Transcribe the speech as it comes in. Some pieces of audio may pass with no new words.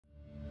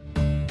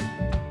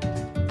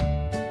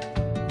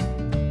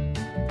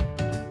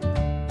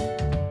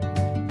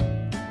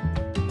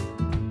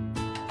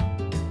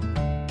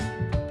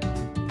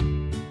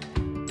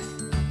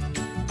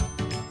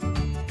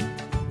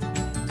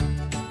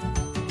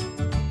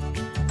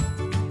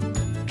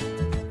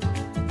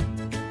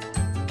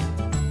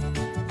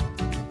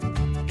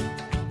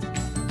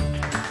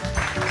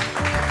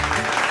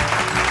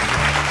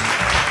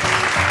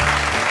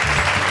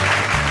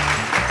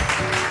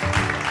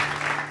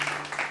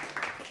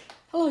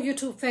Hello,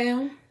 YouTube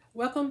fam.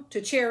 Welcome to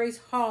Cherry's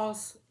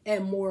Hauls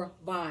and More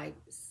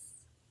Vibes.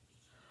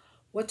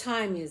 What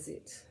time is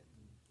it?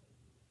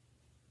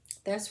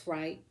 That's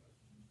right.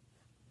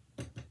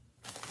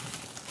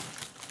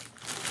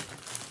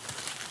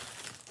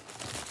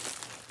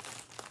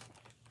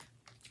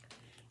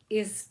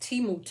 It's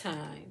Temu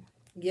time.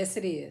 Yes,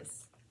 it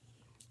is.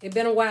 It's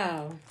been a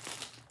while.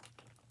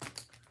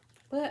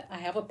 But I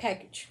have a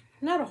package.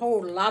 Not a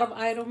whole lot of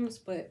items,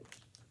 but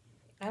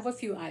I have a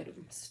few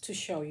items to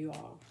show you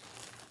all.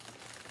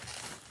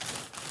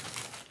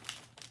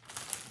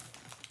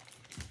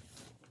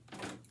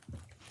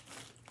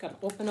 Gotta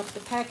open up the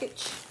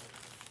package.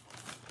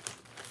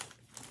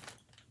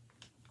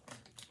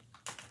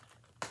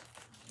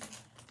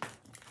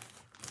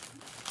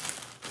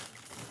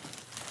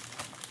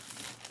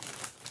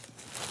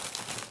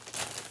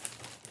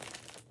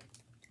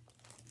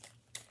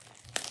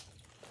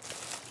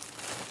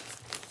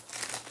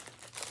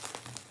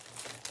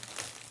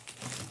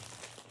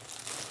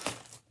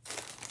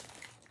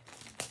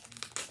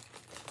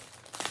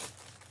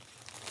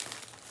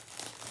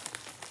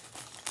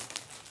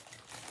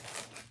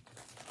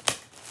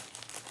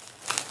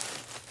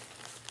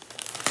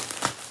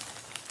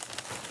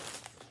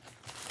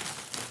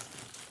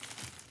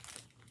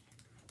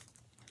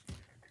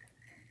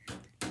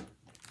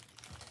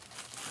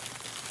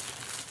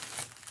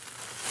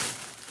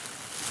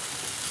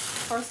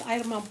 First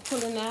item I'm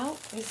pulling out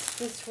is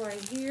this right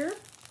here.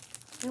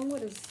 And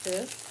what is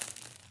this?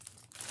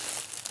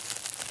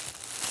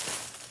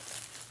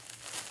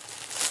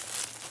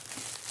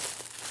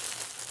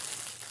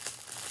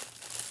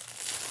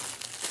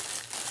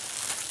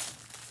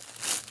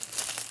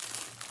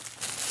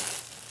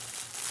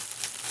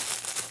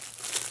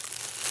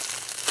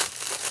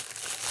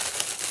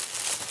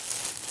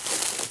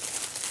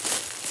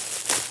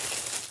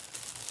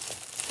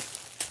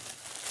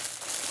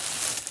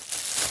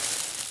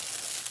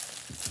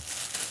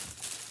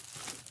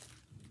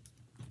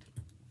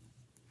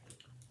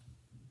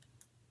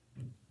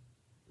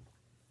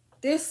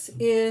 This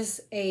is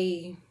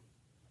a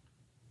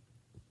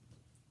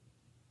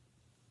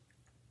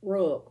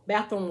rug,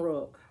 bathroom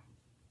rug.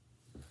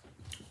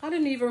 I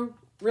didn't even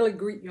really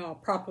greet y'all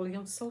properly.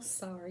 I'm so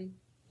sorry.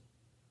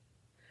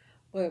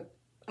 But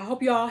I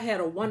hope y'all had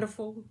a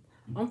wonderful,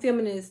 I'm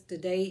filming this the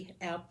day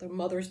after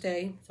Mother's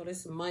Day. So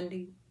this is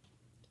Monday,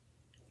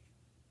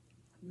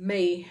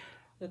 May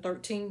the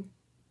 13th,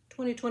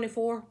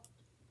 2024.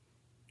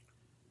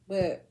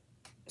 But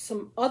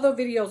some other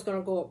videos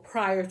gonna go up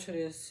prior to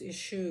this. It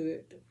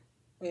should,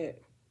 but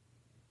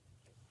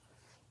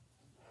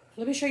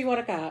let me show you what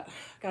I got.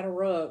 Got a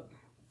rug.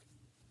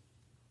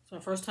 It's my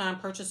first time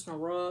purchasing a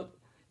rug.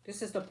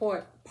 This is the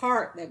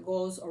part that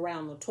goes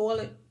around the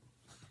toilet.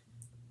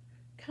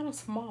 Kind of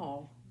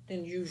small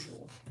than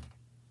usual.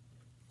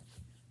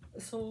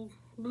 It's a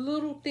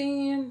little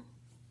thinner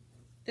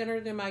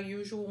than my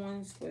usual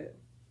ones, but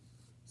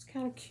it's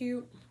kind of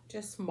cute.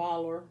 Just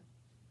smaller.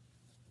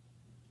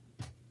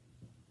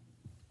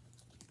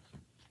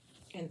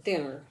 And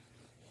thinner.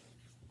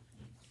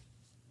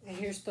 And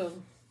here's the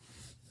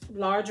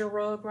larger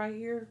rug right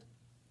here.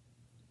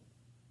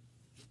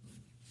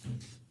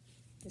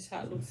 This is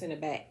how it looks in the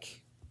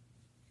back.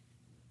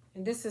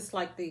 And this is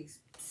like the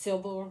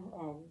silver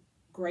or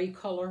gray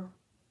color.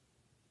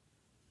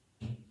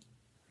 It's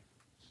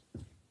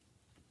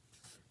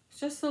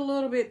just a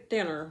little bit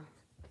thinner.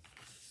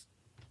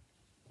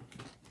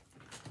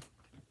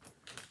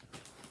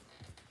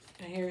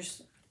 And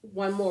here's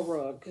one more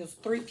rug. It's a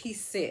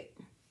 3-piece set.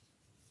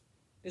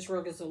 This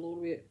rug is a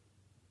little bit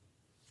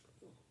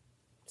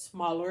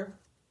smaller.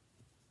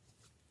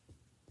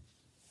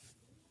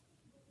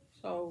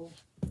 So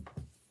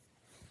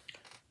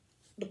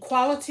the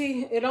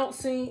quality,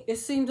 it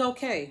seems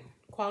okay.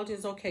 Quality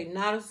is okay.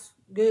 Not as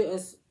good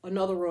as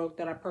another rug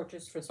that I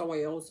purchased for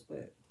somewhere else,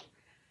 but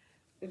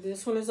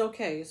this one is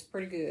okay. It's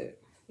pretty good.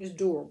 It's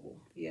durable,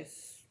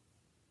 yes.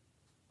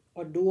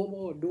 Or doable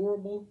or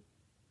durable.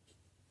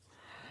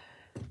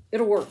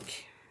 It'll work,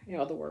 in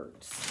other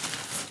words.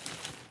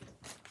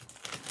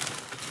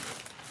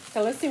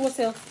 So let's see what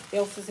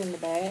else is in the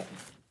bag.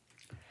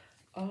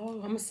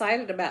 Oh, I'm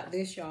excited about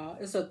this, y'all.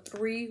 It's a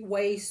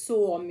 3-way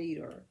soil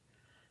meter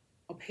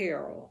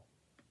apparel.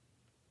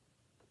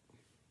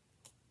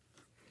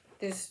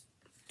 This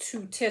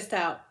to test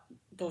out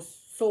the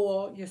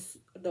soil,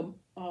 the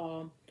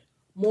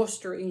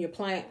moisture in your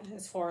plant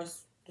as far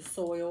as the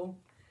soil.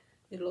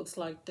 It looks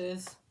like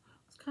this.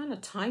 It's kind of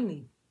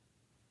tiny.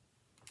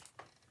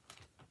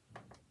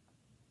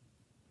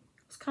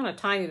 It's kind of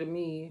tiny to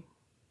me.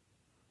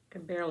 I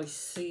can barely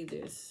see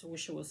this. I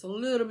wish it was a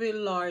little bit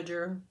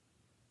larger.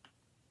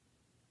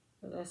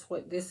 But that's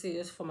what this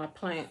is for my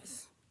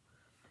plants.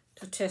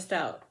 To test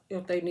out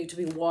if they need to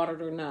be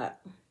watered or not.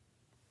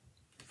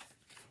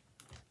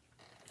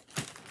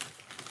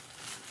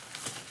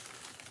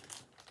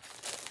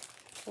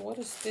 So what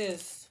is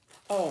this?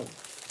 Oh,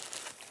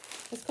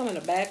 it's come in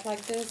a bag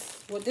like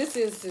this. What this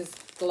is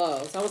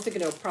gloves. I was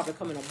thinking it would probably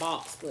come in a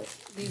box, but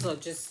these are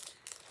just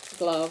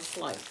gloves.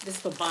 Like, this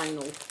is the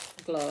vinyl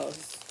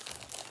gloves.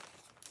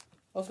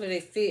 Hopefully they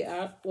fit.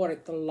 I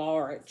ordered the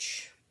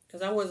large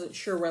because I wasn't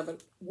sure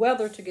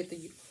whether to get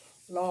the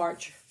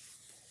large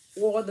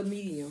or the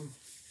medium.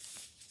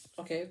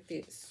 Okay, it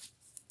fits.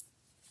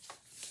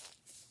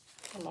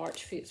 The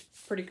large fits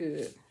pretty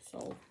good.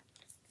 So,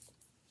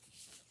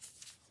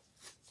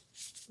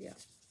 yeah.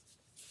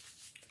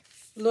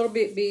 A little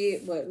bit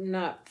big, but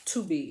not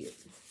too big.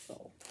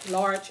 So,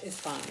 large is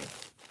fine.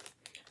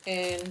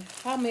 And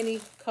how many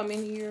come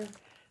in here?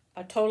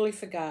 I totally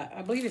forgot.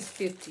 I believe it's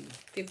 50.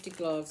 50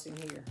 gloves in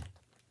here.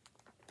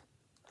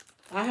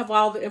 I have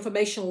all the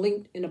information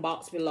linked in the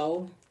box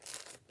below.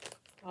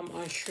 I'm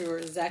unsure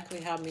exactly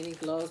how many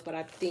gloves, but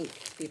I think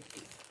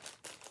 50.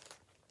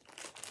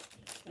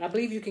 And I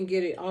believe you can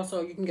get it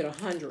also, you can get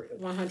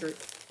 100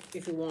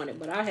 if you want it.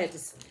 But I had to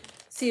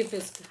see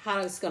if how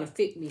it's going to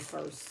fit me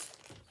first.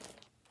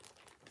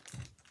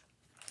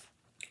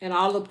 And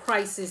all the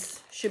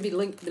prices should be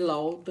linked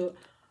below. The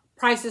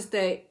prices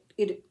that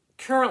it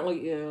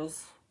currently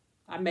is,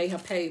 I may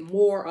have paid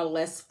more or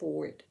less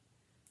for it.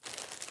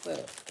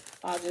 But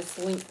I'll just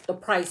link the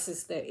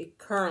prices that it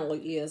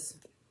currently is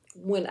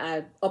when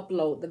I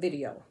upload the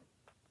video.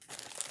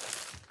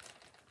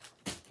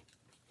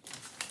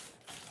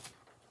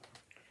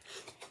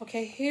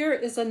 Okay, here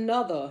is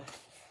another.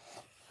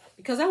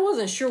 Because I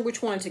wasn't sure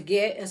which one to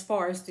get as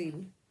far as the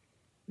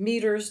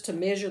meters to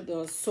measure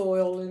the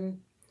soil.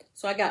 And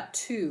so I got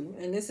two.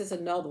 And this is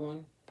another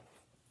one.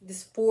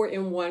 This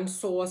 4-in-1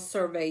 soil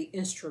survey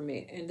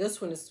instrument. And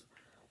this one is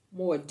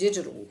more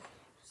digital.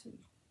 See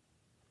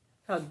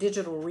how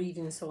digital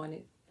readings on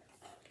it.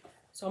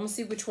 So I'm going to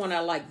see which one I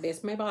like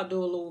best. Maybe I'll do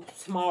a little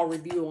small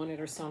review on it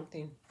or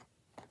something.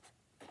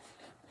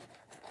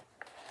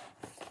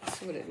 Let's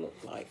see what it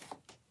looks like.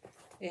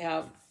 They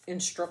have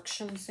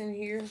instructions in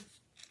here.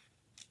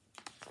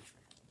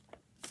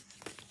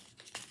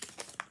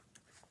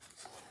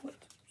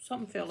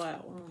 Something fell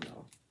out. I don't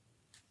know.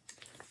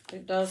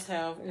 It does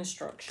have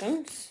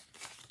instructions.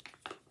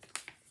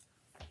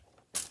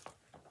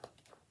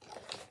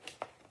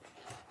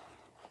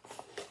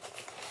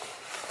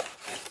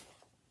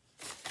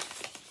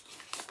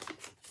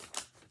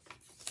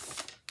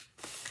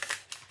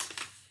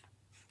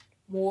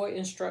 More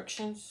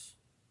instructions.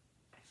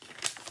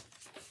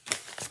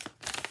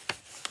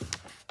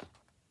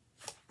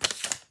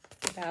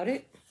 About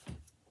it.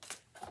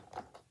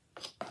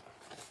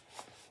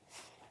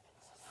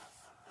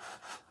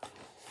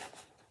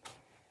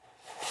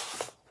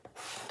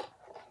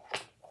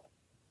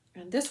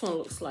 And this one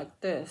looks like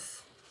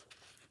this.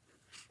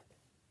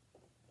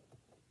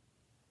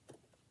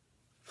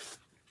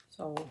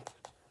 So,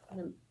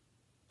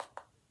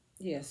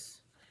 yes.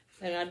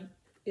 And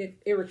it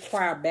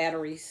requires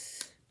batteries.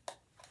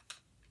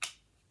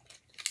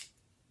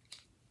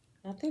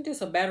 I think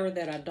there's a battery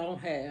that I don't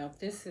have.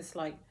 This is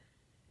like,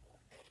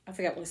 I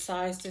forgot what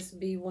size this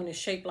be when it's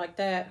shaped like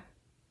that.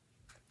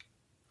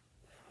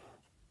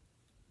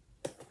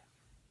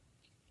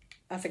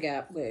 I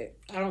forgot, but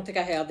I don't think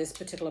I have this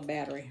particular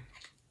battery.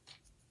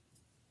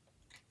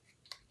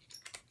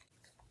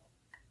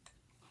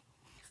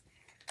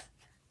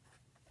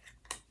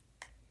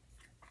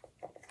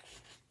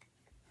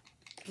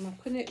 Am I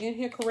putting it in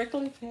here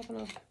correctly?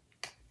 Trying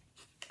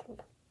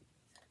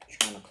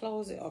to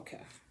close it.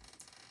 Okay.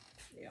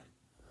 Yeah.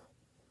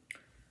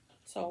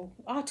 So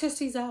I'll test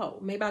these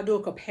out. Maybe I'll do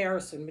a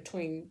comparison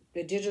between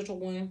the digital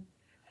one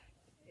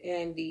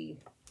and the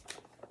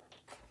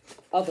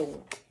other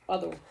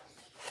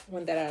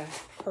one that I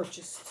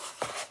purchased.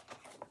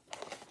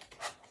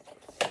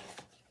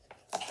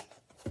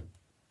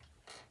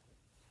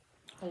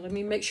 Well, let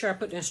me make sure I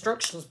put the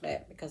instructions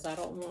back because I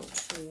don't want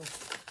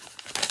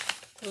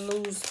to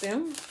lose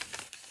them.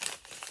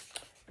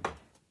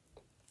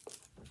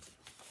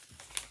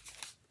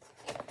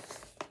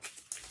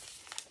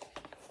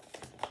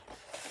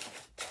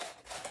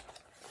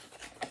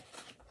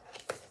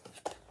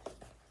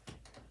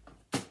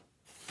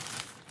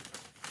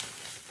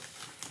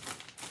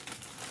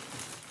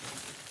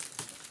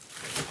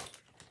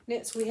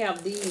 Next, we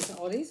have these.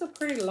 Oh, these are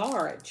pretty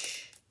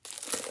large.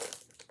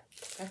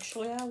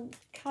 Actually, I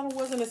kind of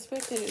wasn't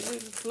expecting it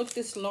to look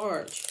this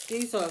large.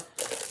 These are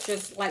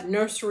just like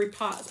nursery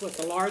pots with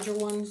the larger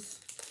ones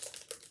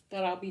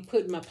that I'll be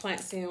putting my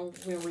plants in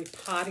when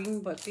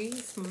repotting. But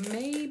these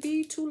may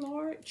be too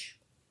large.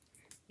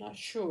 Not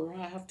sure.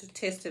 I have to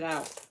test it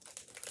out.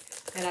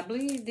 And I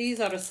believe these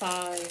are the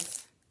size.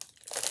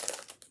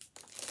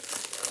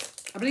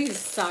 I believe it's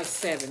size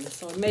 7,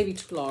 so it may be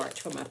too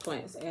large for my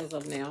plants as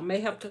of now. I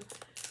may have to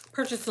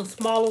purchase some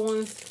smaller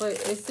ones,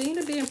 but they seem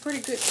to be in pretty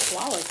good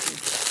quality.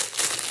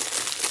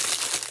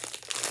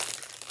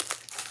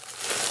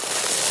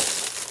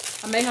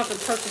 I may have to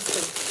purchase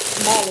the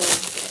smaller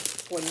ones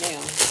for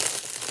now.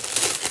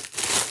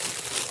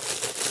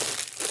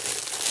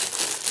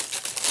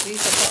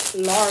 These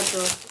are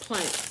larger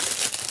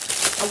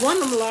plants. I want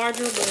them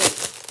larger,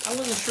 but I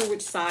wasn't sure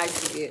which size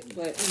to get,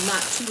 but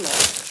not too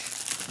large.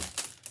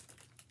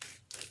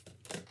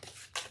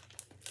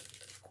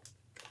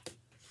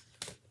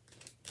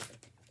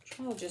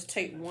 I'll just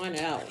take one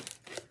out.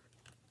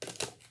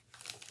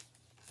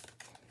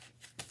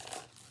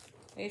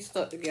 They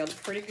stuck together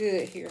pretty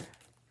good here.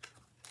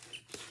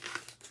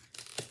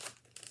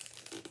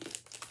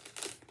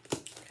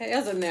 Okay,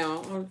 as of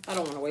now, I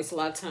don't want to waste a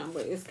lot of time,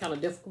 but it's kind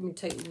of difficult for me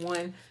to take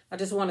one. I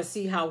just want to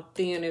see how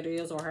thin it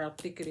is or how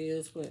thick it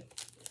is, but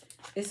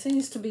it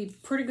seems to be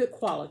pretty good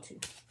quality.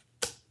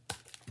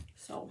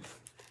 So,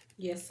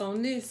 yes,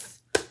 on this,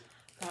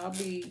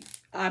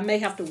 I may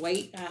have to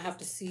wait. I have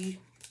to see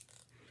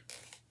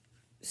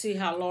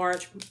how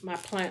large my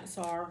plants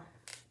are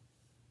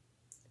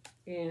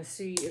and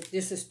see if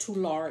this is too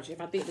large, if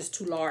I think it's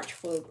too large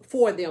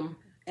for them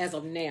as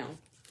of now.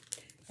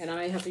 And I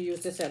may have to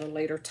use this at a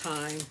later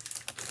time.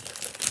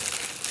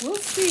 We'll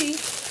see.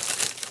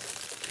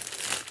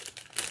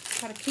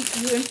 Try to keep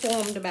you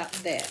informed about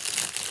that.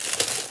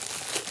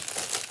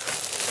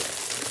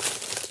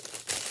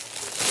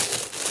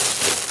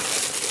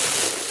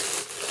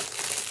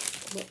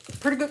 But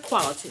pretty good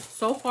quality.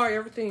 So far,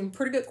 everything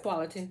pretty good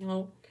quality. You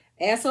know,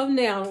 as of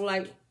now,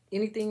 like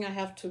anything I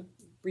have to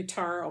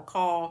return or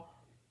call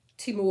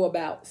Temu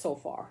about so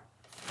far.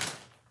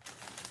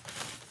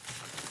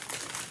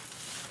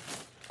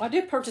 I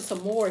did purchase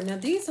some more. Now,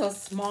 these are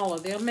smaller.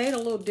 They're made a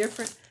little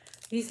different.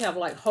 These have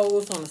like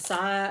holes on the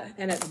side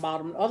and at the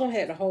bottom. The other one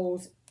had the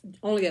holes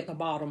only at the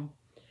bottom.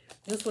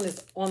 This one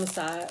is on the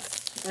side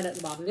and at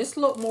the bottom. This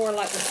look more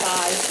like the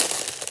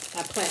size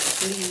my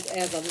plants need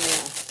as of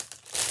now.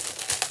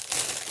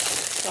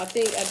 So I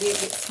think I did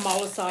get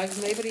smaller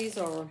sizes. Maybe these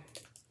are,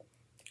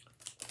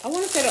 I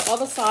want to say the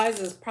other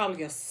size is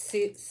probably a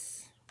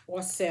 6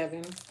 or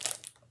 7.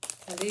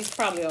 And these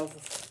probably are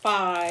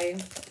 5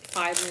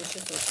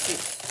 inches or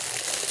 6.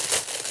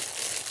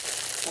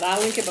 But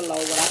I'll link it below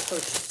what I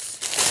purchased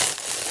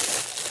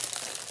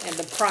and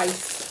the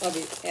price of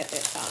it at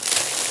that time.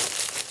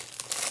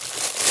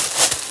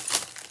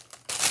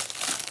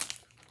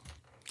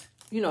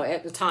 You know,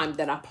 at the time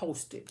that I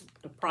posted,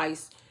 the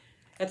price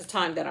at the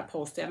time that I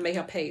posted. I may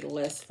have paid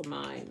less for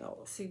mine though.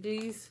 See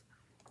these?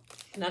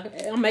 And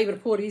I'm able to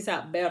pull these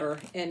out better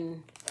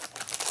and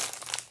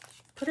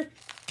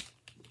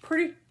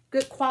pretty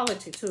good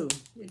quality too.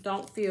 It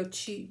don't feel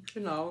cheap,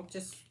 you know,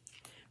 just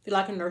feel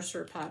like a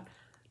nursery pot.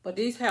 But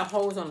these have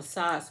holes on the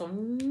side, so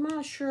I'm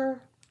not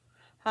sure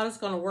how it's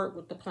going to work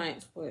with the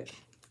plants, but,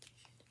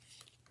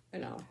 you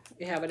know,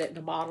 you have it at the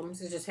bottoms.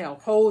 It just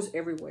have holes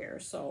everywhere,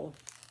 so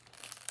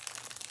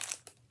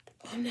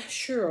I'm not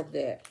sure of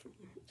that.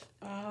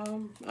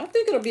 I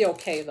think it'll be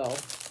okay, though.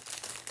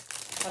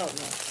 I don't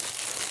know.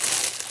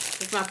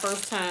 It's my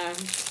first time,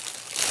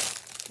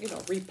 you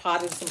know,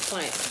 repotting some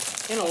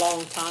plants in a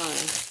long time.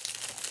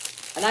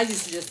 And I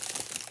used to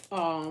just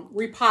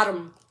repot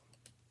them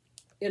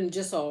in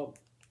just a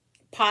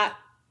pot,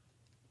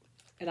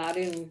 and I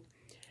didn't,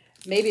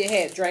 maybe it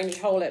had drainage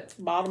hole at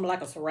the bottom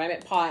like a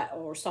ceramic pot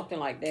or something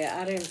like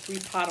that. I didn't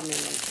repot them in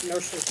a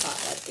nursery pot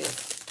like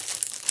this.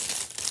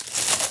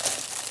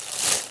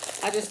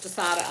 I just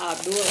decided I'll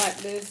do it like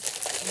this.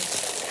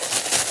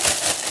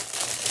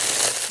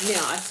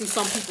 Now, I see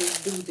some people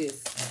do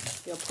this.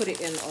 They'll put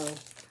it in a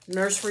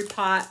nursery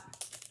pot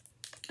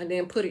and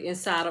then put it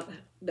inside of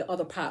the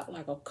other pot,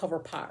 like a cover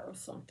pot or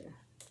something.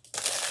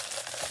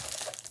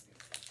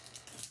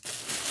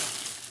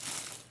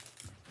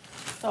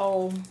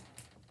 So,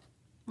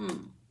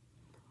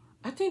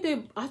 I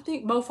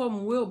think both of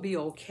them will be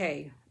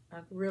okay.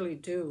 I really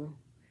do.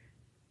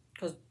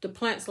 Because the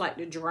plants like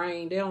to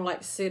drain. They don't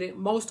like to sit in.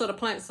 Most of the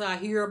plants I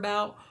hear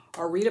about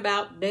or read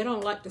about, they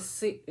don't like to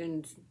sit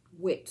in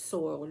wet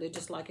soil. They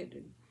just like it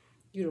to,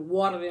 you know,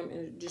 water them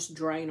and just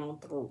drain on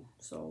through.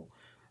 So,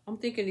 I'm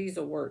thinking these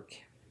will work.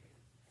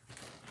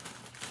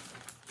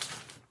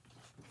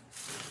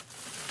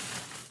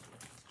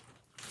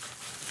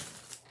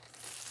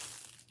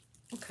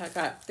 Okay, I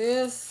got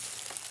this.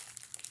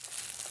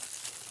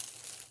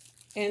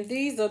 And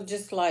these are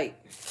just like,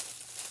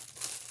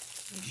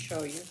 let me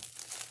show you.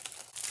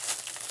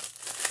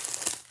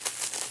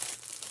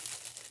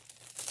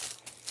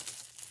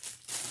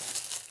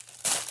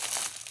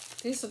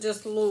 These are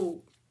just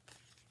little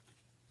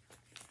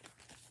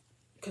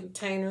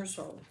containers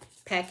or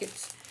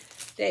packets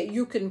that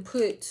you can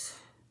put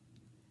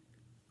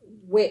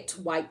wet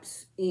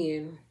wipes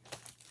in.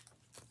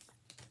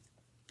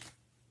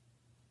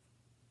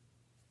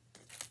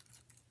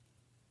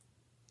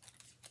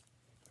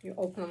 You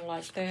open them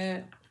like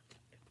that.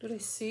 Do they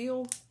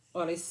seal?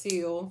 Oh, they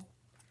seal.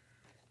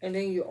 And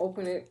then you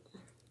open it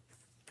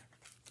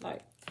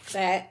like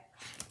that.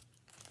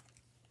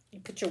 You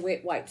put your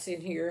wet wipes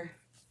in here.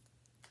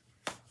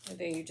 And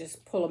then you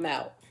just pull them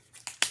out.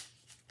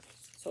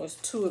 So it's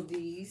 2 of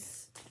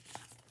these.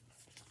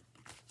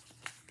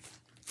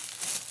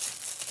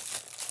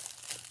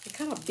 They're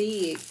kind of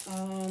big.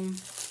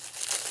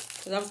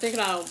 Because I was thinking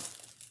I'll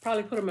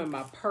probably put them in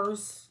my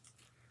purse.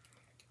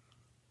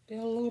 They're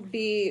a little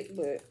big,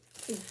 but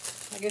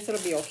I guess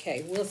it'll be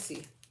okay. We'll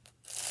see.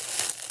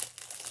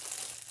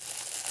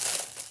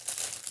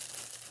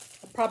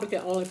 I probably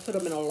can only put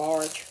them in a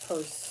large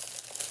purse.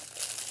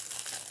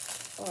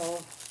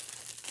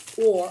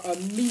 Or a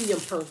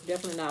medium purse.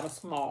 Definitely not a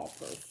small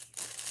purse.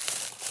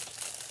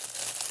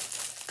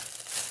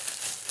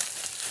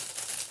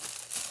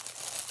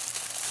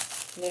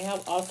 And they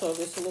have also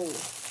this little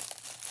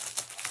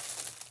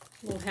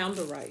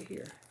handle right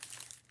here.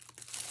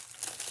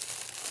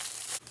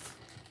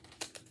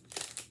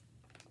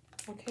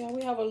 Okay,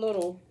 we have a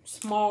little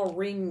small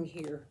ring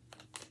here.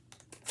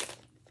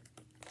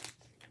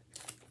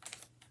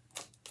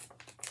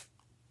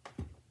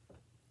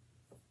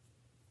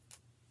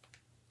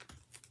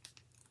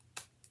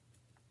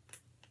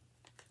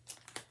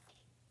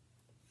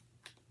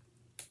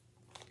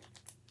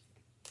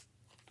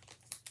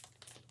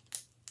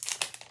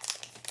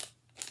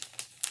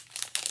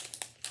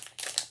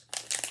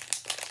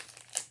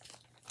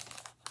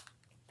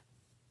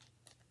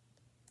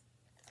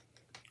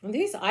 And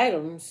these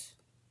items,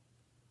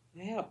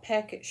 they have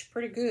packaged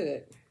pretty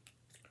good.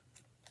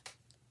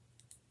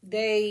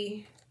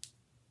 I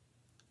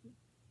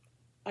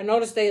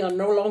noticed they are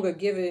no longer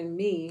giving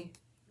me,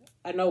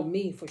 I know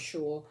me for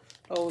sure,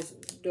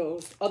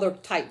 those other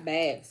type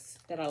bags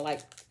that I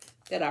like,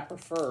 that I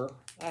prefer.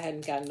 I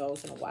hadn't gotten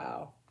those in a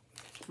while.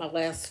 My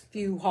last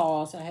few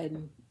hauls, I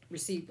hadn't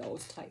received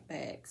those type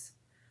bags.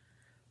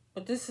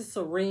 But this is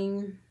a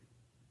ring.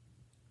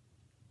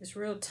 It's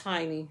real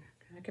tiny.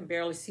 I can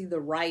barely see the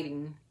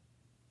writing.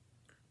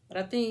 But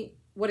I think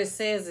what it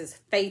says is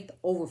faith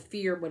over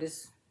fear, but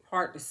it's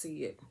hard to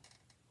see it.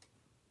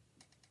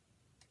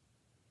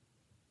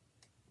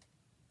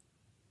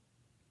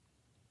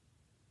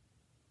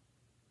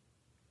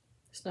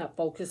 It's not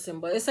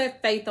focusing, but it says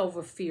faith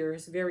over fear.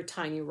 It's very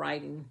tiny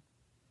writing.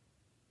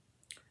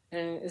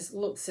 And it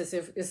looks as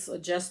if it's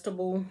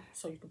adjustable,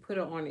 so you can put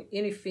it on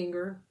any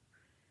finger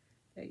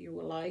that you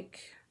would like.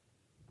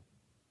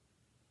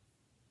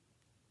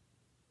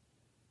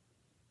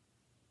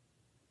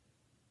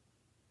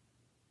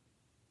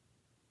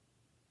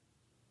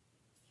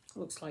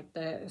 Looks like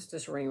that. It's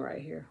this ring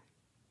right here.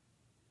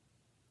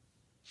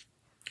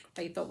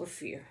 Faith over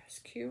fear. It's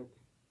cute.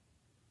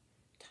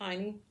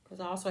 Tiny. Because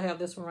I also have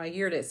this one right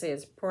here that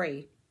says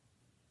pray.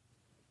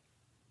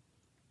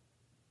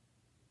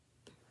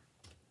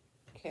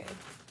 Okay.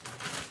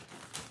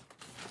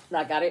 And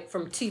I got it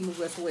from Temu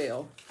as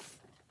well.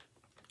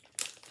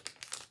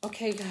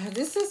 Okay, guys.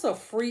 This is a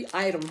free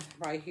item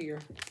right here.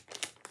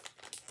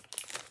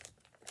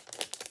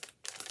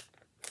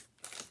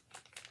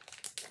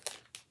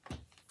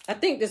 I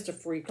think this is the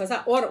free, because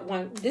I ordered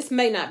one. This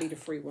may not be the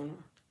free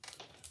one.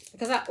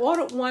 Because I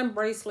ordered one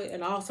bracelet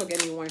and also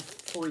gave me one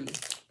free.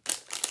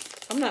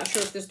 I'm not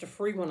sure if this is the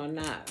free one or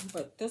not.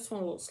 But this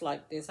one looks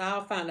like this.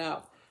 I'll find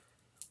out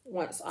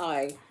once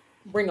I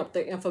bring up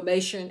the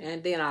information.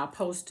 And then I'll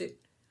post it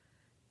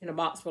in the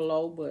box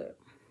below. But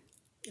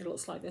it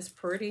looks like this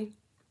pretty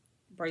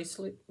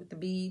bracelet with the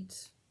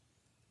beads.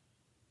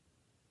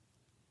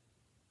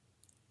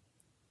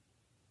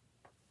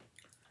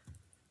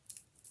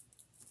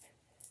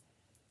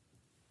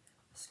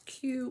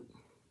 Cute.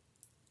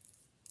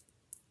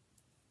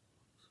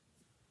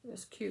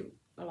 It's cute.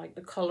 I like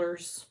the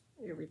colors,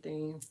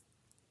 everything.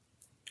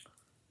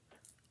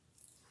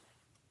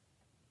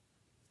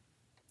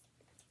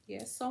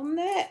 Yes, on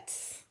that.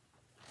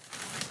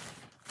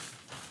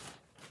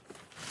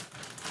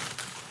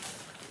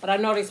 But I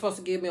know they're supposed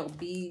to give me a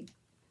bead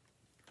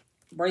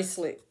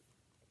bracelet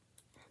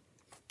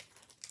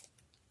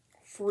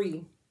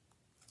free.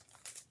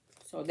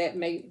 So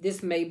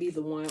this may be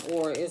the one,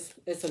 or it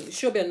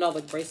should be another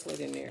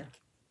bracelet in there.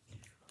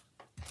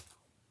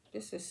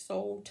 This is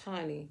so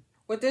tiny.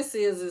 What this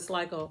is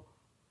like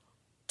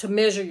to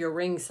measure your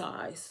ring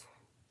size.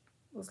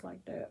 Looks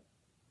like that.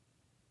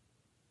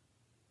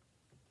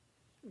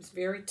 It's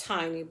very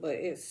tiny, but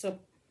it's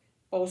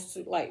supposed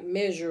to like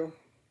measure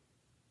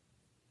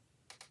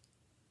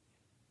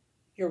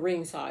your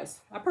ring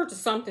size. I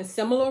purchased something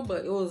similar,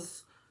 but it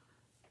was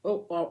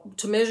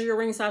to measure your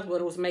ring size, but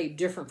it was made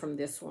different from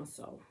this one.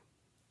 So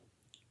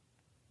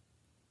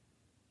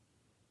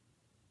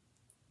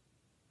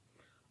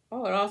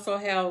oh, it also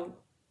have,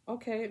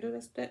 okay,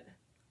 that.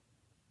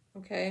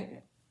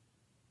 Okay,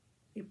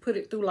 you put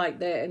it through like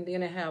that, and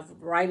then it have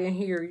right in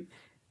here,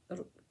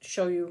 it'll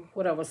show you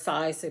whatever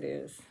size it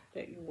is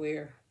that you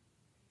wear.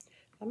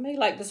 I may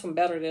like this one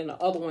better than the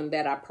other one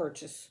that I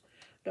purchased.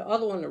 The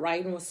other one, the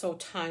writing was so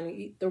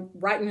tiny. The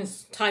writing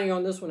is tiny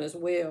on this one as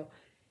well.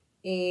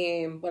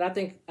 But I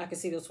think I can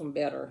see this one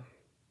better.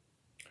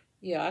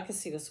 Yeah, I can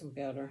see this one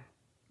better.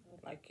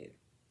 I like it.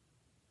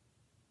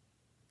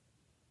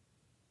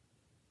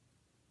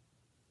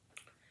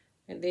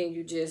 And then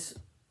you just,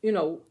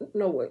 know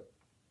what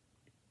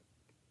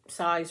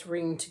size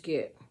ring to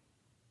get.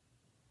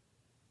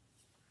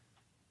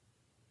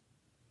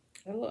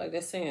 It look like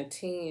they're saying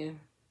 10.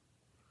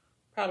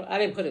 Probably, I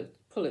didn't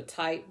pull it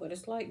tight, but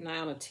it's like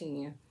 9 or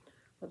 10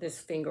 with this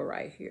finger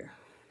right here.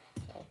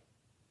 So,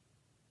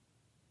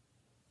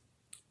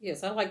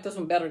 yes, I like this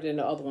one better than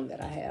the other one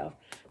that I have.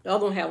 The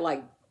other one have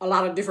like a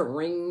lot of different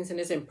rings, and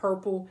it's in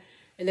purple.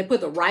 And they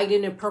put the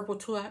writing in purple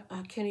too.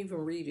 I can't even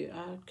read it.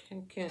 I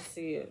can't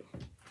see it.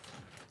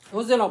 It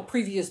was in a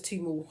previous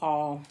Temu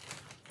haul.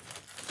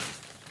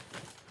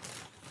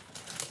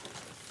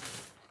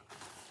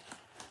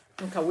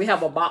 Okay, we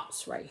have a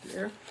box right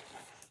here.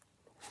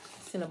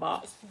 It's in a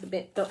box, the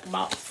bent up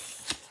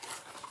box.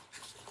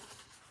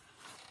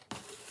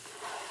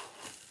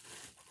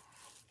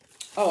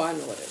 Oh, I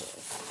know what it is.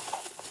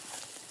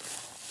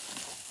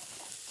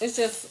 It's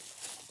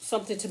just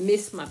something to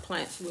mix my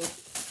plants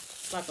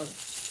with, like a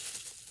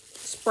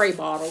spray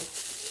bottle.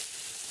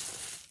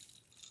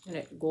 And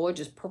that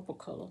gorgeous purple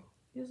color.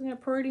 Isn't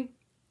that pretty?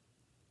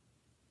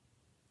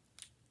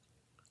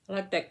 I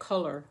like that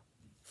color.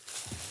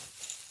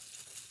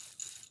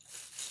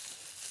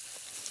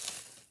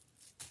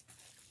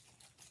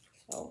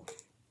 So,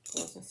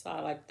 goes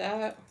inside like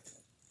that.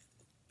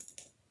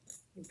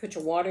 You put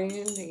your water in,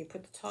 then you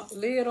put the top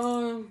lid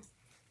on.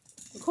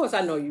 Of course,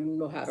 I know you would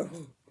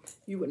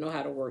know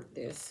how to work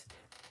this.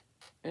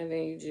 And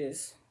then you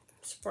just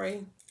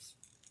spray,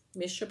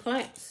 mix your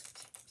plants.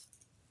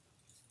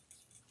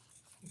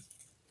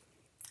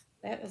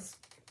 That's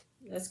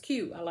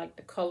cute. I like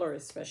the color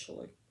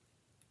especially.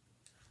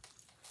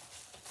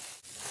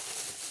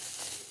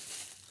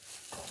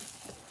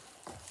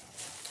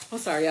 I'm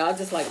sorry, y'all. I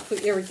just like to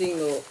put everything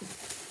up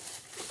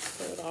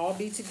so it'll all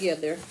be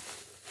together.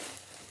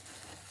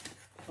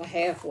 Or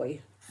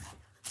halfway.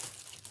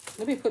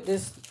 Let me put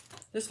this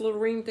little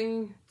ring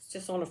thing. It's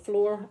just on the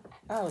floor.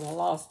 I would have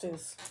lost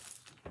this.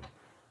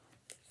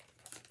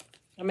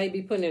 I may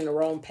be putting it in the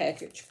wrong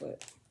package,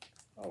 but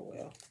oh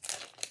well.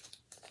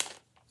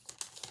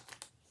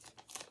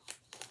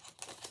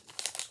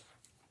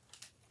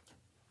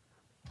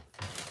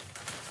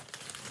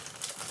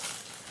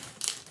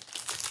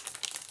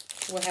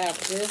 We'll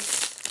have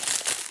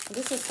this.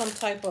 This is some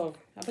type of,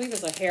 I believe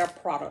it's a hair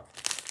product.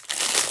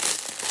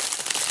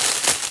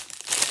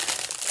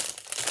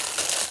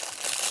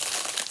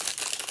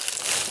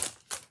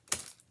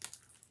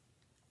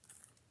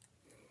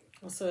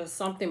 This is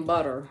something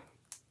butter.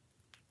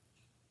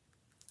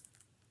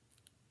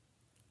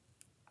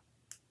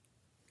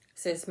 It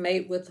says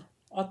made with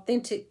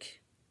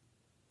authentic,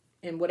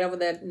 and whatever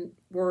that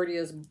word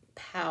is,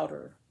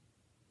 powder.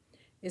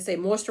 It's a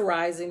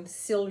moisturizing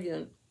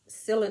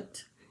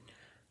sealant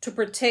to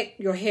protect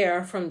your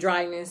hair from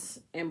dryness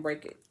and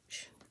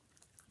breakage.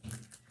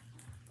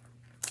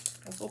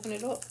 Let's open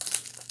it up.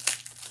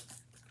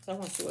 I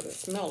want to see what it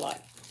smells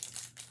like.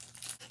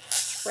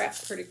 It's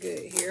wrapped pretty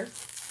good here.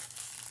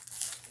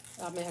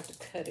 I may have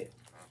to cut it.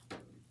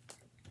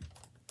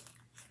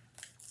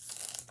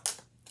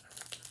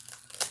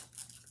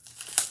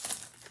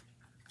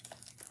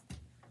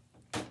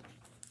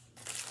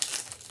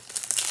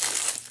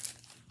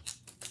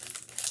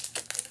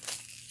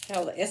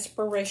 Have the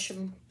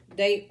expiration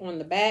date on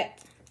the back,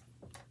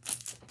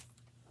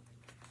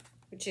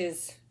 which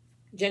is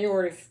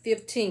January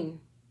 15,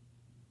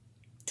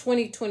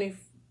 2020.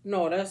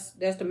 No, that's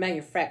the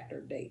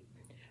manufacturer date.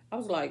 I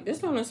was like, this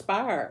don't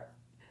expire.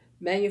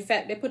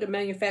 They put a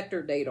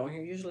manufacturer date on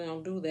here. Usually I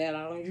don't do that.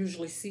 I don't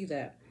usually see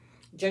that.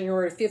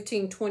 January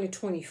 15,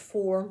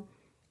 2024.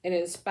 And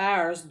it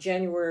expires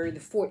January the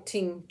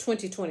 14th,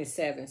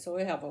 2027. So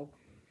it have a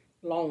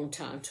long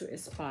time to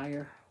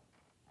expire.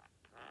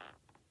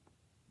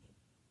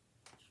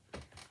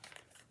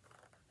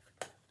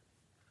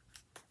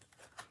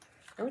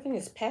 Everything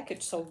is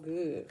packaged so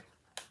good.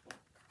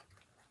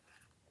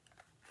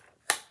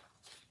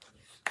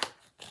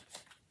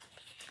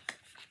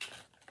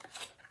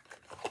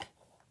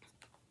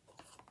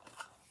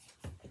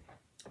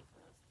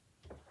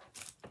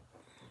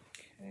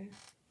 Okay.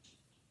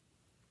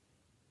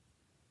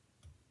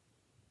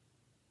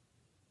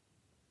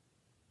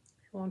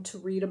 If you want to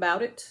read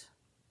about it,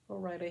 go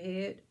right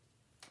ahead.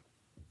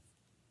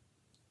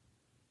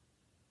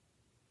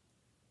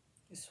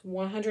 It's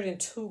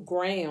 102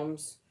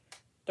 grams.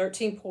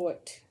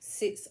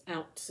 13.6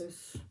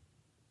 ounces.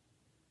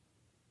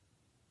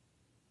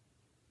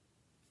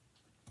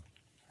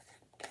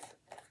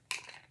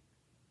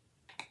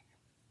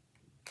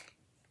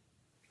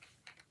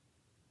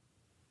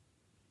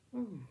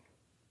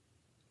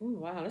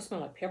 Wow, that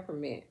smells like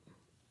peppermint.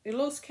 It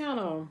looks kind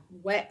of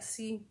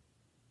waxy.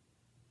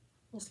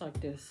 Looks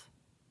like this.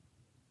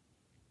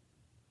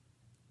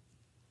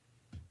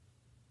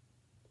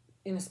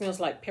 And it smells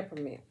like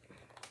peppermint.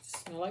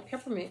 Smells like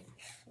peppermint.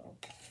 So.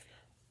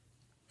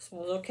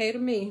 Smells okay to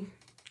me.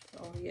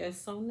 So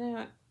yes on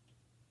that.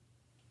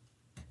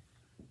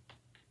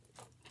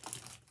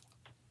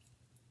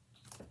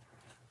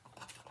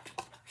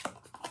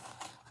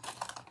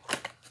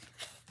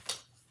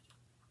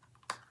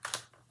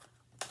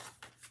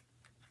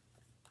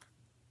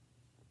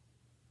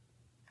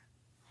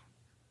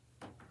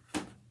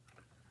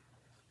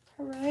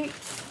 All right.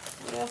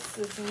 What else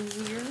is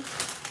in here?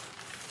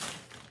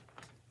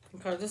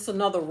 Okay, this is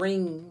another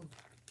ring.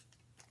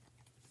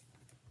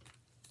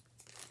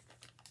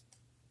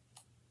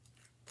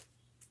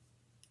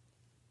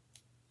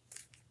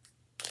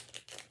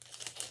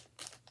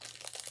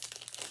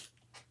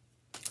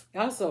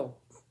 It's a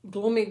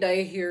gloomy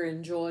day here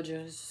in Georgia.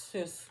 It's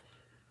just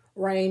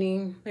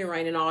raining. Been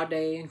raining all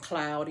day and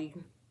cloudy.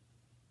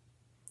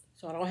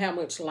 So I don't have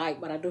much light,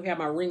 but I do have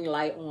my ring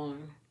light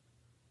on.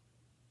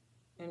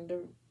 And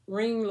the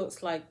ring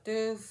looks like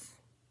this.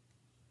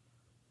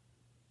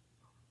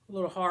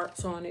 little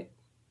hearts on it.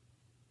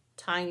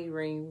 Tiny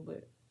ring,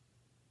 but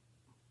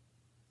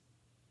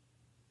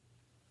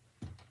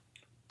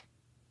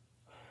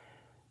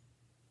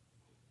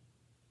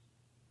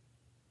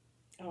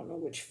I don't know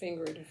which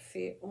finger to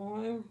fit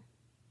on.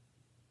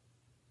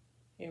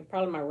 Yeah,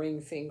 probably my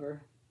ring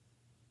finger.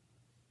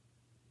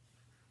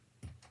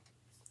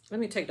 Let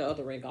me take the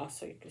other ring off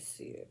so you can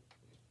see it.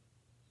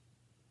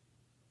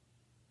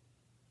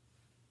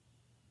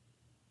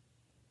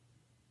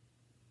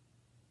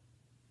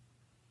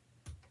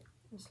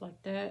 Just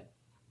like that.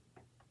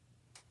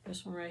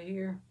 This one right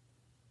here.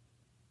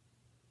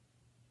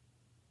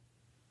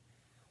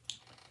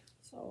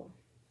 So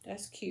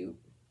that's cute.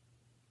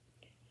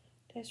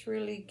 That's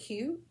really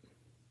cute.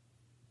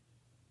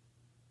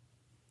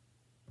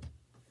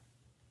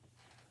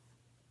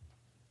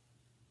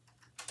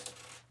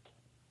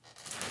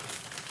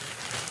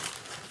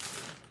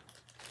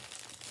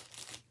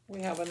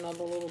 We have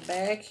another little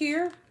bag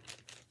here.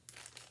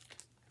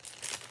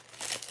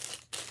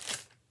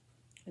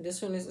 And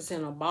this one is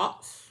in a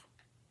box.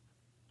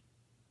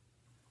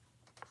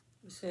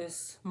 It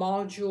says,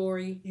 small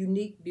jewelry,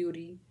 unique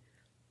beauty,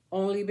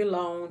 only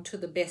belong to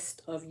the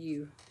best of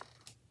you.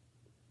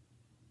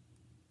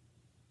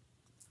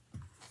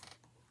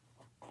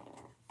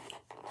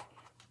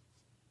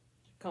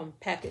 Come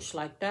packaged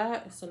like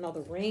that. It's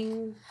another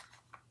ring.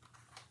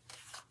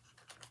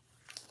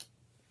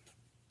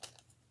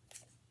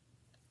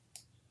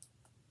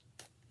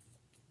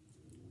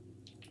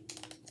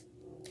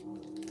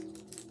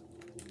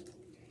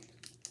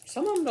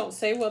 Some of them don't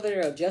say whether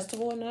they're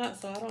adjustable or not,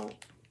 so I don't,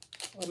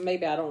 or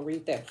maybe I don't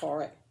read that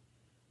part.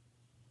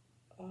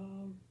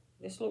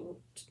 This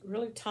looks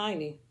really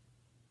tiny.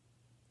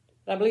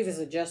 But I believe it's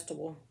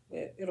adjustable.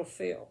 It'll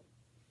fit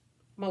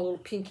my little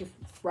pinky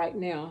right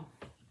now,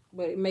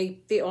 but it may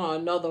fit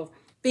on another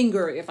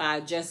finger if I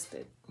adjust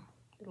it.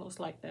 It looks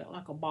like that,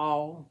 like a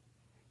ball,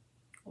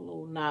 a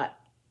little knot.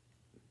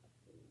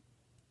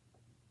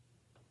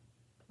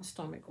 My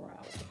stomach growling.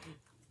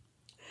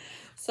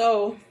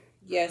 So,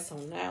 yes,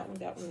 on that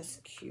one is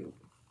cute.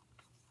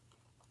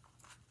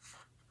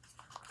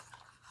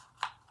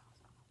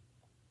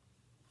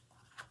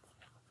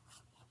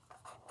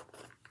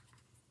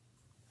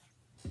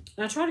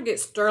 And I try to get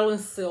sterling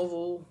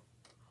silver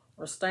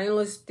or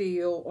stainless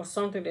steel or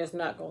something that's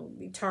not going to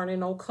be turning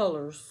no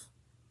colors.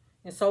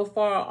 And so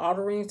far, all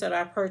the rings that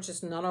I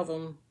purchased, none of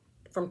them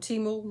from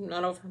Temu,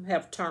 none of them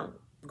have turned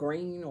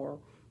green or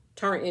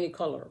turned any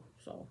color.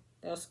 So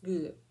that's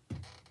good.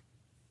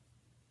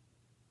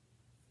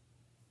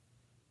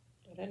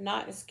 That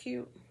knot is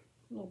cute.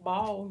 Little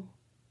ball.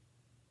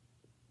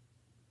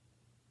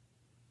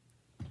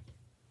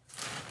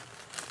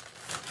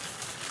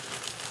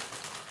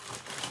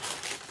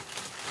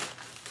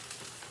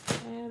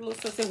 And it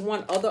looks like there's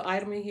one other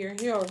item in here.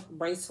 Here are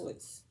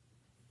bracelets.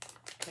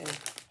 Okay.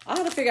 I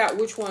have to figure out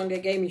which one they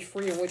gave me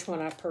free and which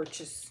one I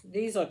purchased.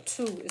 These are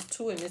two. It's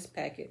two in this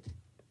packet.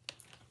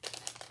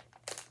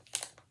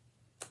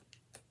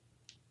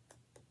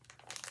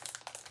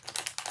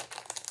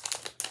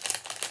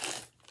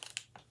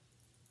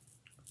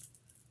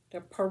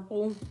 They're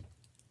purple.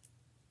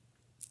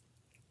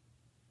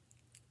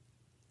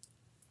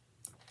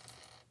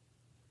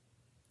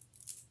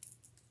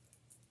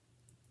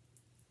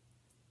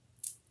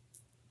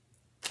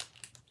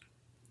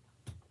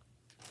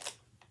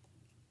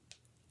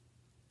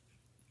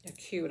 They're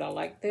cute. I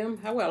like them.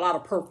 I wear a lot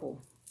of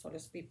purple, so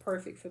this would be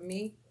perfect for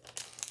me.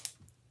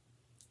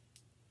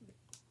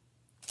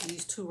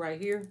 These two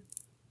right here.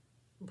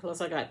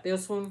 Plus I got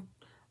this one.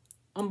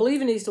 I'm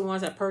believing these the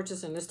ones I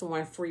purchased and this the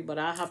one free, but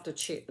I have to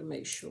check to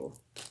make sure.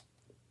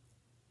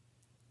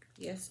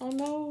 Yes on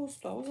those.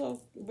 Those are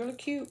really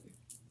cute.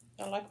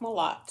 I like them a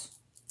lot.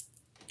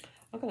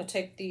 I'm going to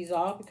take these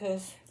off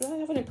because do I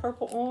have any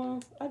purple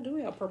on? I do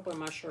have purple in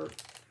my shirt.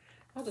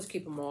 I'll just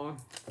keep them on.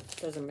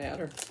 Doesn't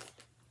matter.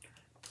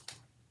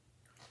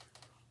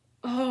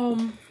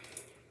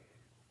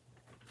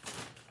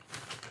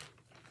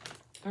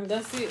 And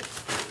that's it.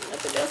 I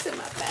think that's in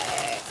my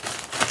bag.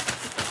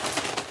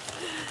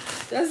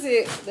 That's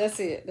it. That's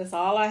it. That's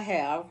all I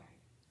have.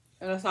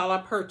 And that's all I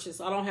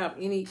purchased. I don't have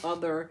any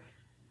other.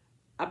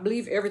 I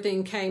believe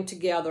everything came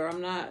together.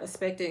 I'm not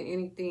expecting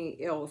anything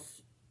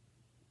else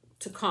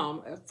to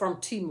come from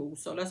Temu.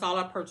 So that's all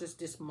I purchased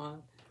this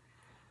month.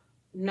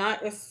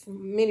 Not as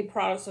many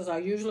products as I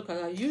usually,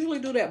 because I usually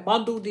do that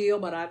bundle deal,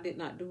 but I did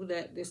not do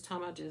that this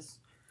time. I just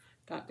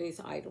got these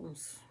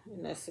items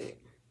and that's it.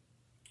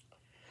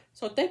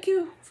 So thank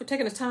you for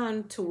taking the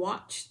time to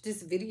watch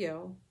this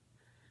video.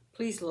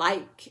 Please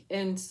like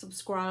and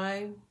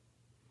subscribe.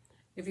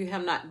 If you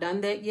have not done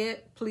that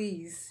yet,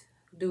 please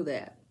do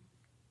that.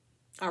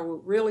 I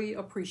would really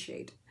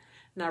appreciate it.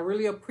 And I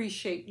really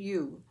appreciate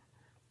you.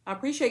 I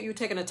appreciate you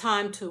taking the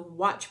time to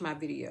watch my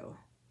video.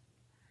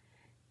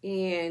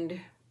 And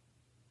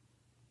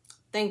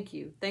thank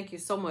you. Thank you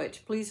so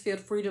much. Please feel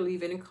free to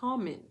leave any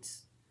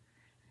comments.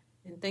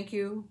 And thank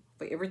you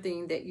for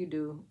everything that you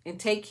do. And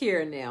take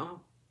care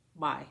now.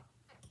 Bye.